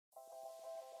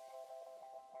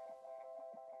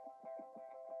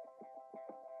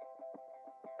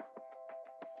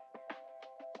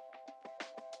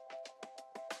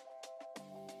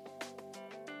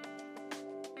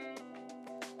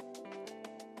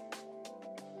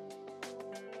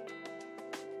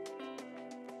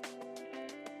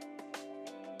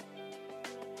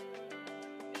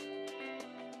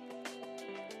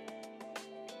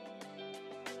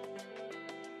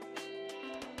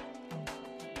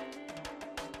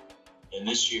And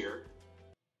this year,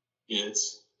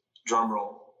 it's, drum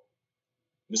roll,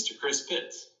 Mr. Chris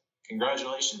Pitts.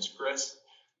 Congratulations, Chris.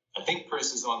 I think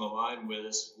Chris is on the line with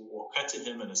us. We'll cut to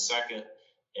him in a second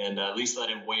and at least let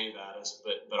him wave at us.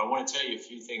 But I want to tell you a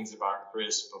few things about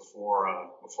Chris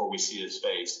before we see his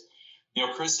face. You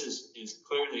know, Chris is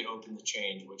clearly open to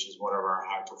change, which is one of our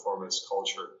high performance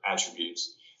culture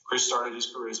attributes. Chris started his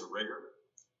career as a rigger,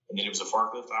 and then he was a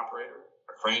forklift operator,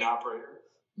 a crane operator,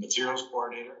 a materials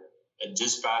coordinator, a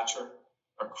dispatcher,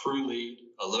 a crew lead,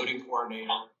 a loading coordinator,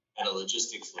 and a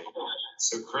logistics lead.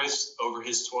 So Chris, over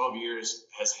his 12 years,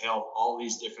 has held all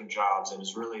these different jobs and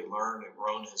has really learned and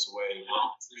grown his way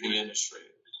through the industry.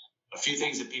 A few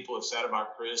things that people have said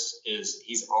about Chris is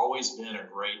he's always been a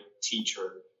great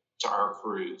teacher to our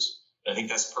crews. And I think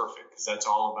that's perfect because that's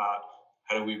all about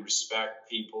how do we respect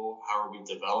people, how are we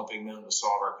developing them to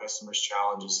solve our customers'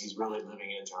 challenges. He's really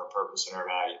living into our purpose and our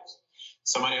values.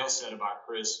 Somebody else said about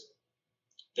Chris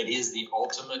that he is the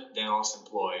ultimate Danos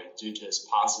employee due to his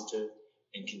positive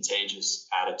and contagious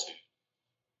attitude.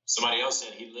 Somebody else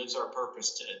said he lives our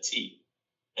purpose to a T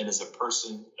and is a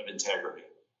person of integrity.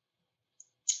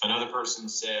 Another person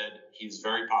said he's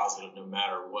very positive no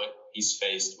matter what he's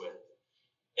faced with.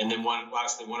 And then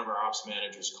lastly, one of our ops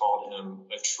managers called him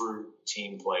a true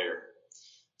team player.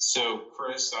 So,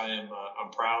 Chris, I'm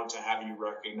proud to have you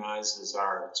recognized as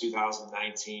our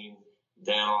 2019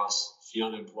 Danos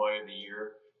Field Employee of the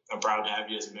Year. I'm proud to have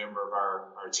you as a member of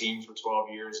our team for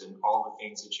 12 years and all the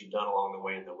things that you've done along the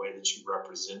way and the way that you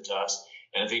represent us.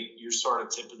 And I think you're sort of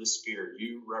tip of the spear.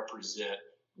 You represent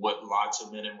what lots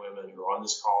of men and women who are on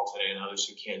this call today and others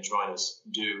who can't join us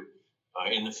do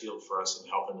in the field for us and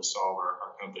helping to solve our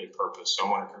company purpose. So I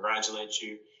want to congratulate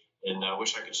you and I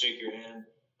wish I could shake your hand,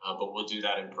 but we'll do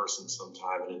that in person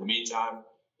sometime. And in the meantime,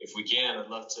 if we can, I'd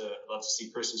love to see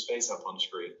Chris's face up on the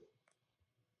screen.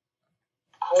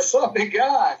 What's up, big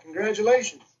guy?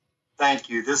 Congratulations. Thank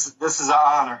you. This is an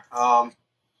honor. I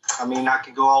mean, I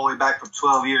can go all the way back from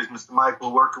 12 years, Mr.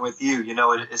 Michael, working with you. You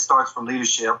know, it starts from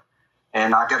leadership.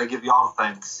 And I got to give you all the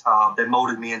thanks that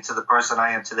molded me into the person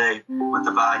I am today with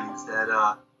the values that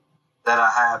I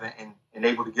have and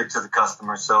able to give to the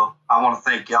customer. So I want to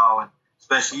thank y'all, and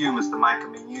especially you, Mr. Mike. I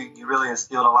mean, you really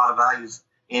instilled a lot of values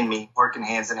in me, working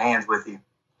hands in hands with you.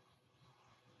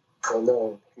 Well,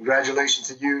 no, congratulations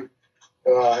to you.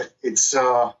 Hey,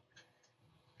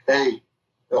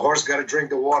 the horse got to drink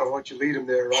the water once you lead him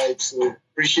there, right? So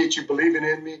appreciate you believing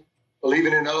in me,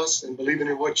 believing in us, and believing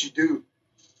in what you do.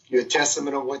 You're a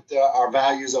testament of what our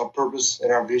values, our purpose,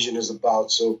 and our vision is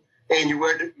about. So, and you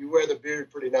wear the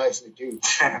beard pretty nicely too.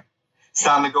 It's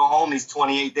time to go home. These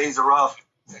 28 days are rough.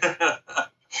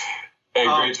 Hey,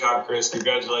 great job, Chris.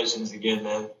 Congratulations again,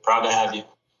 man. Proud to have you.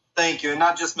 Thank you, and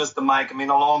not just Mr. Mike. I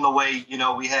mean, along the way, you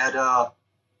know, we had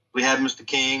Mr.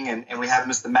 King and we have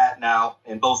Mr. Matt now,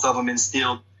 and both of them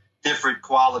instilled different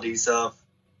qualities of,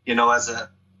 you know, as a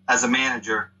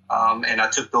manager, and I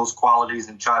took those qualities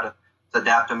and tried to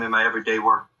adapt them in my everyday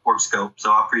work scope.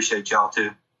 So I appreciate y'all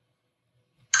too.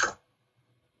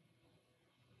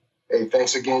 Hey,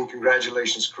 thanks again.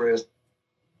 Congratulations, Chris.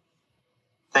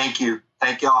 Thank you.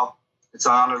 Thank y'all. It's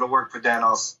an honor to work for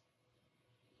Danos.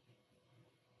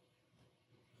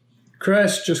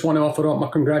 Chris, just want to offer up my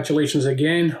congratulations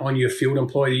again on your Field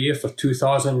Employee of the Year for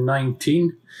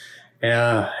 2019.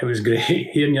 It was great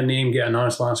hearing your name get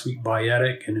announced last week by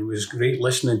Eric, and it was great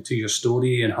listening to your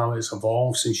story and how it's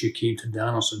evolved since you came to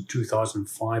Danos in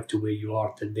 2005 to where you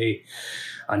are today.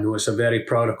 I know it's a very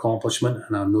proud accomplishment,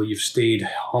 and I know you've stayed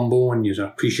humble and you're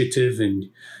appreciative, and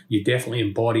you definitely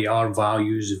embody our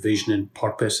values, vision, and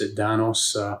purpose at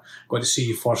Danos. Got to see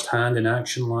you firsthand in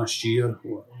action last year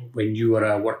when you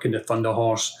were working the Thunder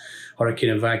Horse hurricane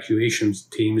evacuation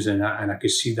teams, and I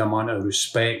could see the amount of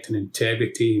respect and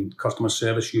integrity and customer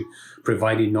service you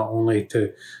provided not only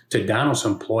to Danos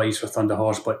employees for Thunder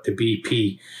Horse, but to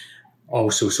BP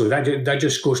also. So that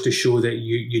just goes to show that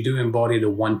you do embody the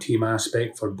one team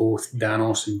aspect for both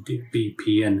Danos and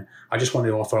BP. And I just want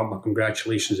to offer up my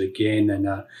congratulations again. And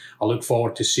I look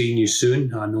forward to seeing you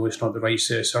soon. I know it's not the right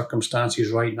set of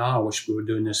circumstances right now. I wish we were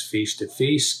doing this face to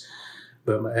face.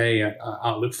 But hey,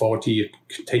 I look forward to your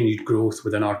continued growth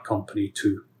within our company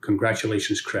too.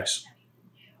 Congratulations, Chris.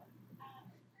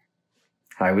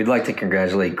 Hi, we'd like to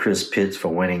congratulate Chris Pitts for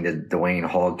winning the Dwayne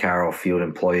Hall Carroll Field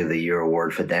Employee of the Year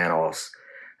Award for Danos.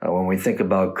 When we think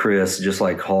about Chris, just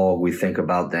like Hall, we think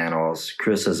about Danos.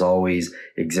 Chris has always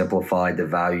exemplified the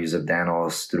values of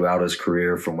Danos throughout his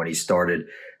career, from when he started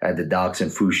at the docks in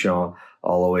Fouchon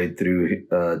all the way through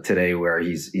today, where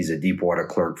he's a deep water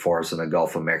clerk for us in the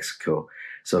Gulf of Mexico.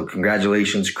 So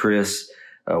congratulations, Chris.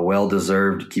 Well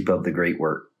deserved. Keep up the great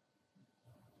work.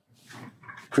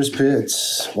 Chris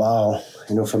Pitts, wow.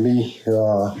 For me,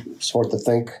 it's hard to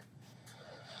think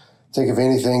of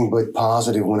anything but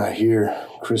positive when I hear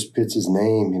Chris Pitts'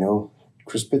 name.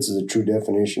 Chris Pitts is a true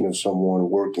definition of someone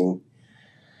working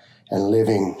and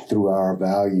living through our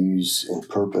values and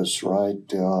purpose, right?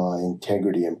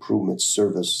 Integrity, improvement,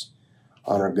 service,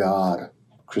 honor God.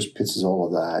 Chris Pitts is all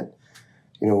of that.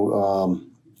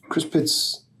 Chris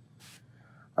Pitts,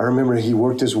 I remember he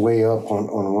worked his way up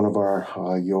on one of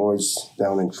our yards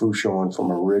down in Fouchon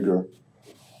from a rigger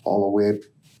all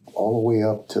the way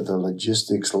up to the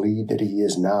logistics lead that he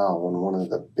is now on one of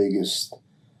the biggest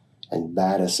and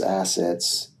baddest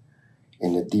assets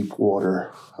in the deep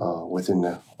water within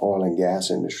the oil and gas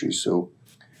industry. So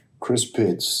Chris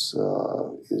Pitts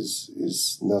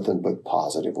is nothing but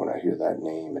positive when I hear that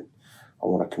name. And I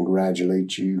want to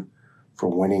congratulate you for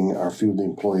winning our Field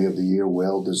Employee of the Year,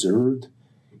 well deserved,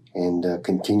 and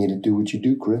continue to do what you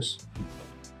do, Chris.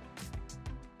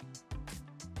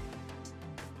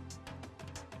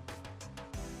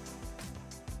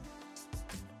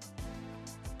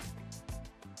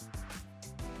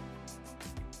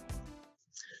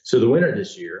 So the winner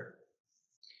this year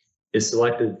is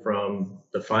selected from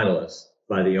the finalists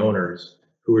by the owners,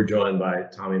 who were joined by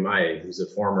Tommy Maye, who's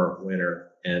a former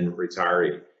winner and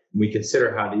retiree. We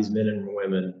consider how these men and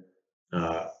women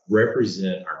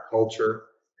represent our culture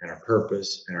and our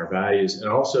purpose and our values, and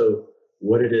also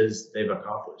what it is they've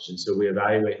accomplished. And so we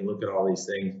evaluate and look at all these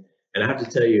things. And I have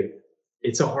to tell you,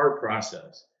 it's a hard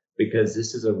process because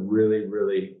this is a really,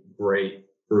 really great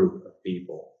group of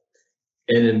people.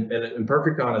 And in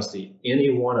perfect honesty, any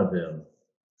one of them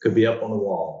could be up on the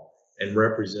wall and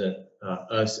represent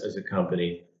us as a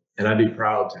company, and I'd be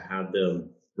proud to have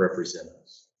them represent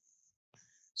us.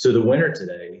 So the winner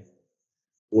today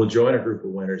will join a group of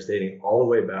winners dating all the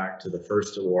way back to the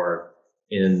first award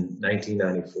in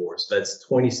 1994. So that's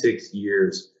 26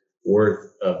 years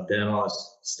worth of Danos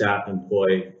Staff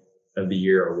Employee of the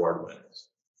Year award winners.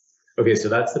 Okay, so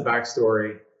that's the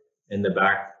backstory and the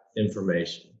back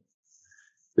information.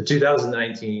 The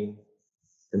 2019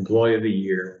 Employee of the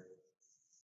Year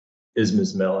is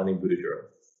Ms. Melanie Boudreau.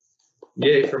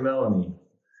 Yay for Melanie.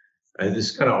 This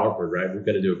is kind of awkward, right? We've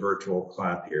got to do a virtual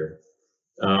clap here.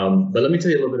 But let me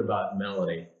tell you a little bit about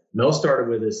Melanie. Mel started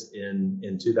with us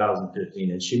in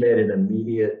 2015, and she made an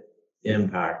immediate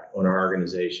impact on our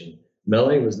organization.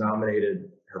 Melanie was nominated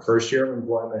her first year of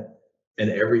employment and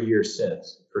every year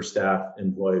since for Staff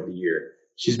Employee of the Year.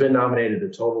 She's been nominated a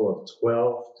total of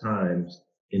 12 times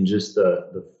in just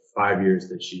the 5 years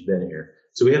that she's been here.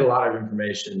 So we had a lot of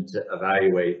information to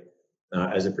evaluate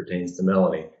as it pertains to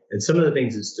Melanie. And some of the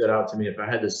things that stood out to me, if I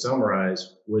had to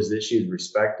summarize, was that she's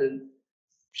respected,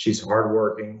 she's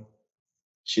hardworking,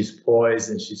 she's poised,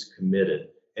 and she's committed.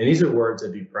 And these are words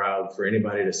I'd be proud for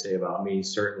anybody to say about me,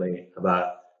 certainly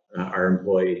about our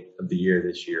Employee of the Year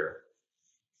this year.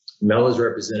 Mel has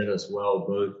represented us well,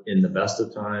 both in the best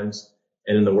of times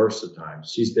and in the worst of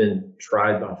times. She's been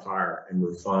tried by fire and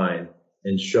refined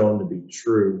and shown to be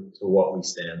true to what we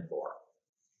stand for.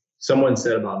 Someone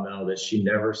said about Mel that she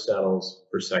never settles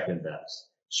for second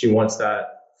best. She wants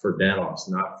that for Danos,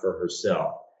 not for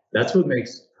herself. That's what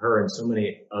makes her and so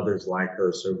many others like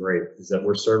her so great, is that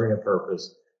we're serving a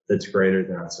purpose that's greater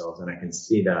than ourselves. And I can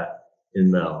see that in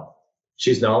Mel.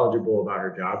 She's knowledgeable about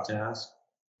her job task,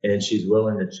 and she's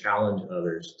willing to challenge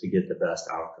others to get the best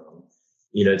outcome.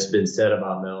 It's been said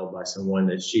about Mel by someone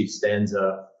that she stands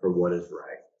up for what is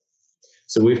right.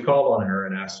 So we've called on her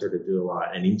and asked her to do a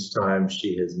lot, and each time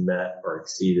she has met or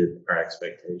exceeded our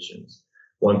expectations.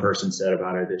 One person said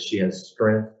about her that she has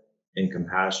strength and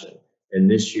compassion, and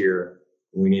this year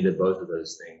we needed both of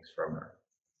those things from her.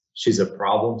 She's a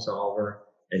problem solver,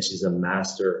 and she's a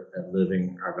master at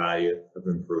living our value of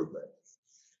improvement.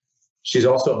 She's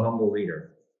also a humble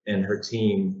leader, and her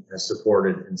team has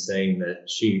supported in saying that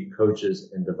she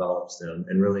coaches and develops them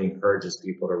and really encourages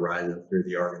people to rise up through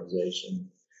the organization.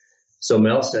 So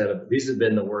Mel said, these have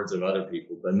been the words of other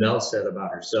people, but Mel said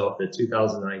about herself that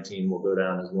 2019 will go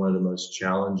down as one of the most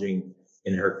challenging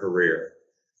in her career.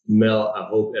 Mel, I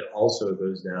hope it also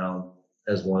goes down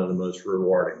as one of the most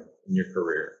rewarding in your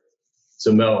career.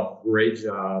 So Mel, great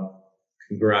job.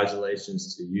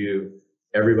 Congratulations to you,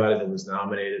 everybody that was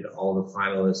nominated, all the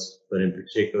finalists, but in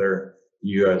particular,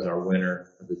 you as our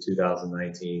winner of the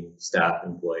 2019 Staff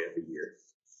Employee of the Year.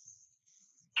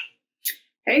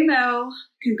 Hey Mel,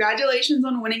 congratulations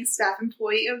on winning Staff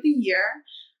Employee of the Year.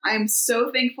 I am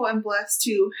so thankful and blessed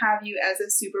to have you as a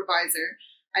supervisor.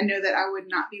 I know that I would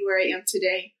not be where I am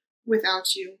today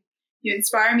without you. You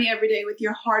inspire me every day with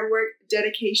your hard work,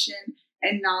 dedication,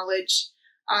 and knowledge.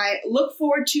 I look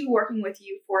forward to working with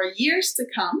you for years to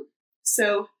come.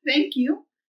 So thank you,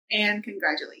 and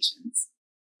congratulations.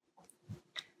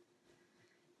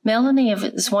 Melanie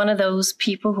is one of those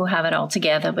people who have it all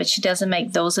together, but she doesn't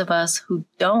make those of us who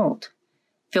don't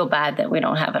feel bad that we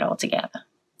don't have it all together.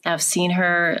 I've seen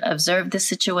her observe the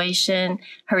situation.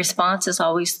 Her response is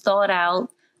always thought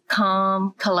out,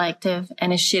 calm, collective,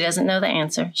 and if she doesn't know the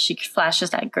answer, she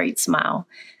flashes that great smile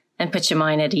and puts your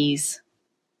mind at ease.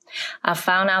 I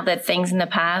found out that things in the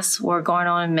past were going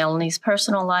on in Melanie's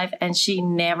personal life, and she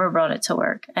never brought it to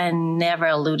work and never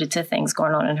alluded to things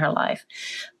going on in her life.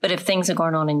 But if things are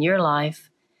going on in your life,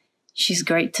 she's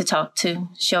great to talk to.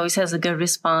 She always has a good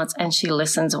response, and she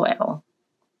listens well.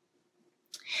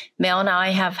 Mel and I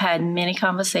have had many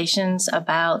conversations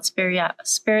about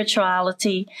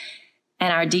spirituality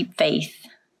and our deep faith.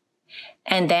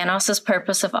 And Danos'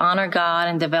 purpose of honor God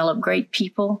and develop great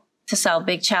people to solve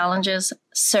big challenges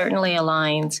certainly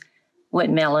aligns with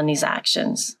Melanie's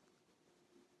actions.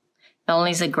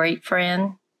 Melanie's a great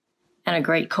friend and a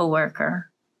great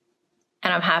coworker,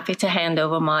 and I'm happy to hand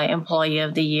over my Employee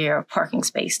of the Year parking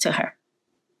space to her.